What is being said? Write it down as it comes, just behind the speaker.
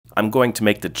I'm going to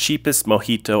make the cheapest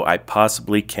mojito I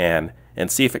possibly can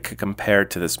and see if it could compare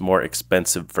to this more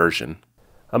expensive version.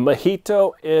 A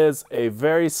mojito is a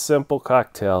very simple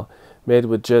cocktail made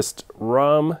with just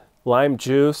rum, lime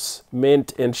juice,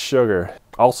 mint, and sugar.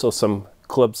 Also some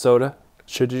club soda.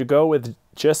 Should you go with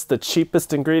just the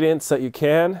cheapest ingredients that you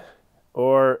can,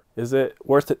 or is it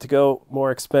worth it to go more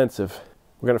expensive?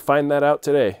 We're gonna find that out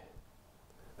today.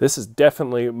 This is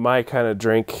definitely my kind of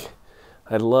drink.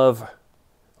 I love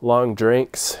long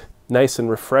drinks, nice and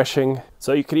refreshing.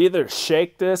 So you could either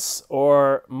shake this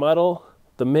or muddle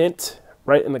the mint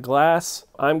right in the glass.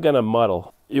 I'm gonna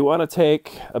muddle. You wanna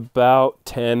take about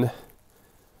 10,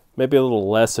 maybe a little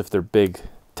less if they're big,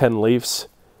 10 leaves.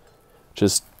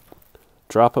 Just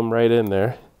drop them right in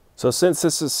there. So since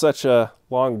this is such a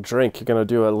long drink, you're gonna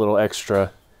do a little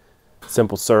extra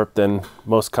simple syrup than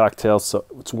most cocktails. So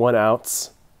it's 1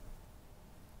 ounce.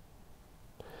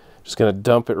 Just gonna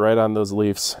dump it right on those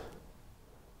leaves.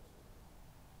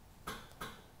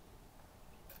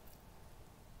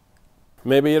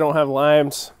 Maybe you don't have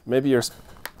limes, maybe you're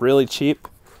really cheap,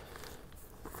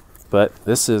 but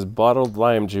this is bottled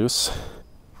lime juice,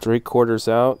 3/4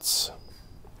 ounce.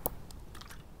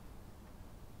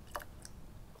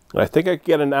 I think I could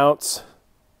get 1 ounce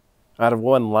out of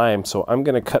 1 lime, so I'm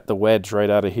gonna cut the wedge right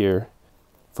out of here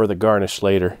for the garnish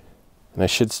later. And I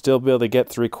should still be able to get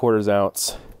 3/4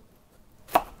 ounce.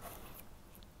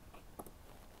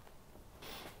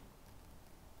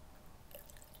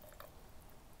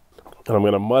 And I'm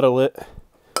gonna muddle it,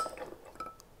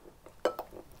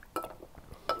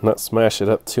 not smash it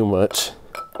up too much.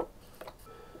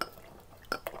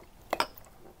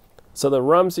 So the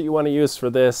rums that you want to use for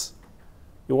this,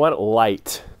 you want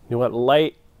light. You want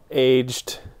light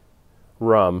aged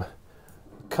rum.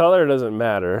 Color doesn't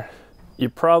matter. You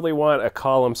probably want a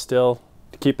column still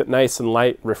to keep it nice and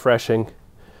light, refreshing.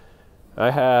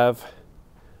 I have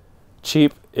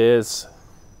cheap is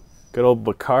good old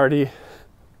Bacardi.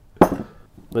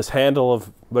 This handle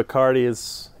of Bacardi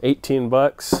is 18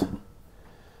 bucks.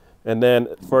 And then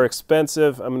for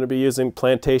expensive, I'm going to be using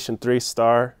Plantation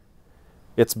 3-star.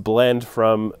 It's blend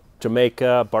from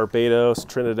Jamaica, Barbados,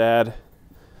 Trinidad.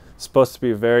 It's supposed to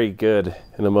be very good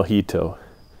in a mojito.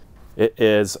 It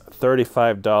is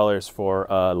 $35 for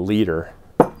a liter.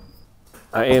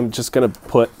 I am just going to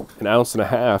put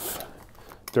 1.5 ounces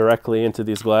directly into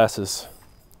these glasses.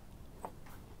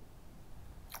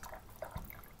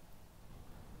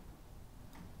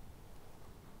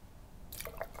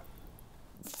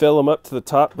 Fill them up to the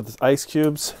top with ice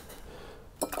cubes.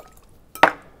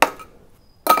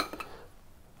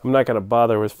 I'm not going to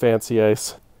bother with fancy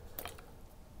ice.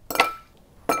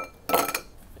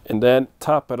 And then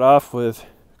top it off with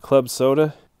club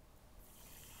soda.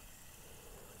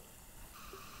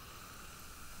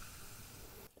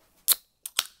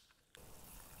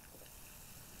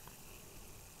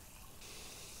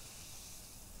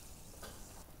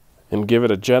 And give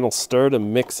it a gentle stir to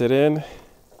mix it in.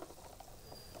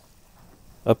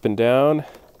 Up and down.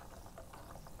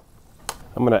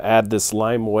 I'm going to add this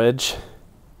lime wedge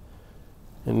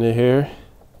into here.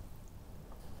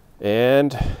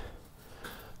 And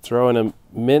throw in a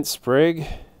mint sprig.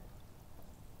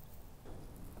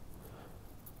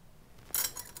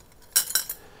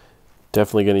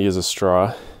 Definitely going to use a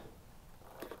straw.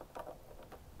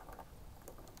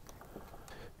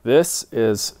 This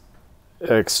is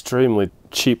an extremely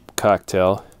cheap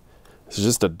cocktail. It's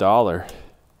just $1.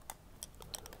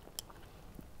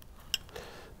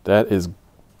 That is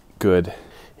good.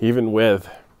 Even with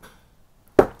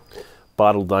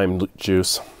bottled lime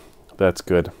juice, that's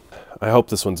good. I hope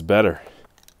this one's better.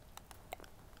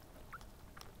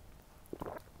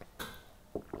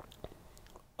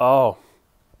 Oh,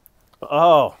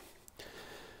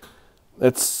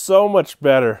 it's so much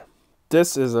better.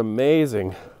 This is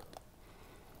amazing.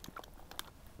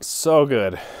 So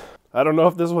good. I don't know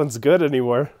if this one's good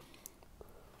anymore.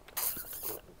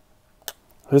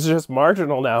 This is just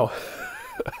marginal now.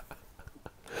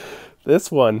 This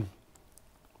one.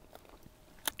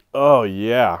 Oh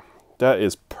yeah, that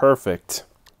is perfect.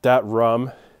 That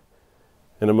rum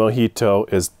in a mojito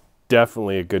is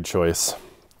definitely a good choice.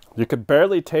 You could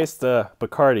barely taste the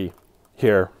Bacardi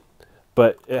here,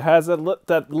 but it has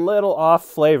that little off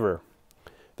flavor.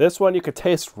 This one you could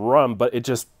taste rum, but it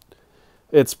just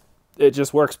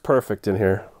works perfect in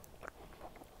here.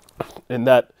 And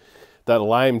that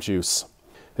lime juice.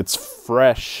 It's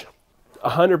fresh.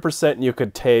 100% you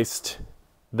could taste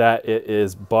that it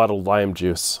is bottled lime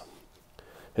juice.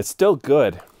 It's still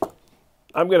good.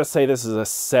 I'm going to say this is a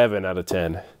 7 out of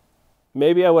 10.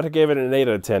 Maybe I would have given it an 8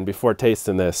 out of 10 before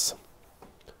tasting this.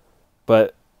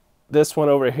 But this one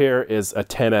over here is a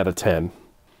 10 out of 10.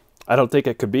 I don't think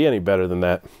it could be any better than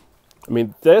that. I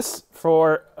mean, this,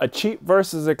 for a cheap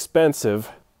versus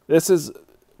expensive, this is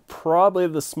probably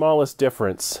the smallest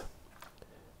difference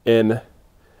in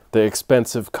the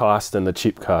expensive cost and the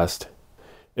cheap cost.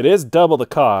 It is double the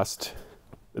cost.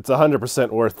 It's 100%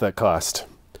 worth that cost.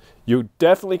 You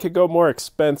definitely could go more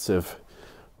expensive,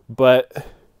 but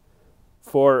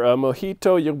for a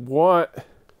mojito, you want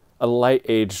a light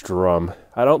aged rum.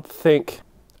 I don't think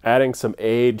adding some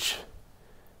age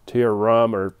to your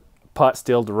rum or pot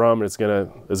stilled rum is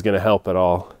gonna help at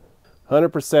all.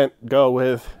 100% go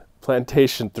with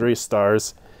Plantation 3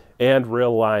 stars and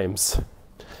real limes.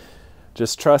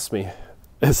 Just trust me,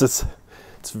 it's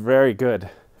very good.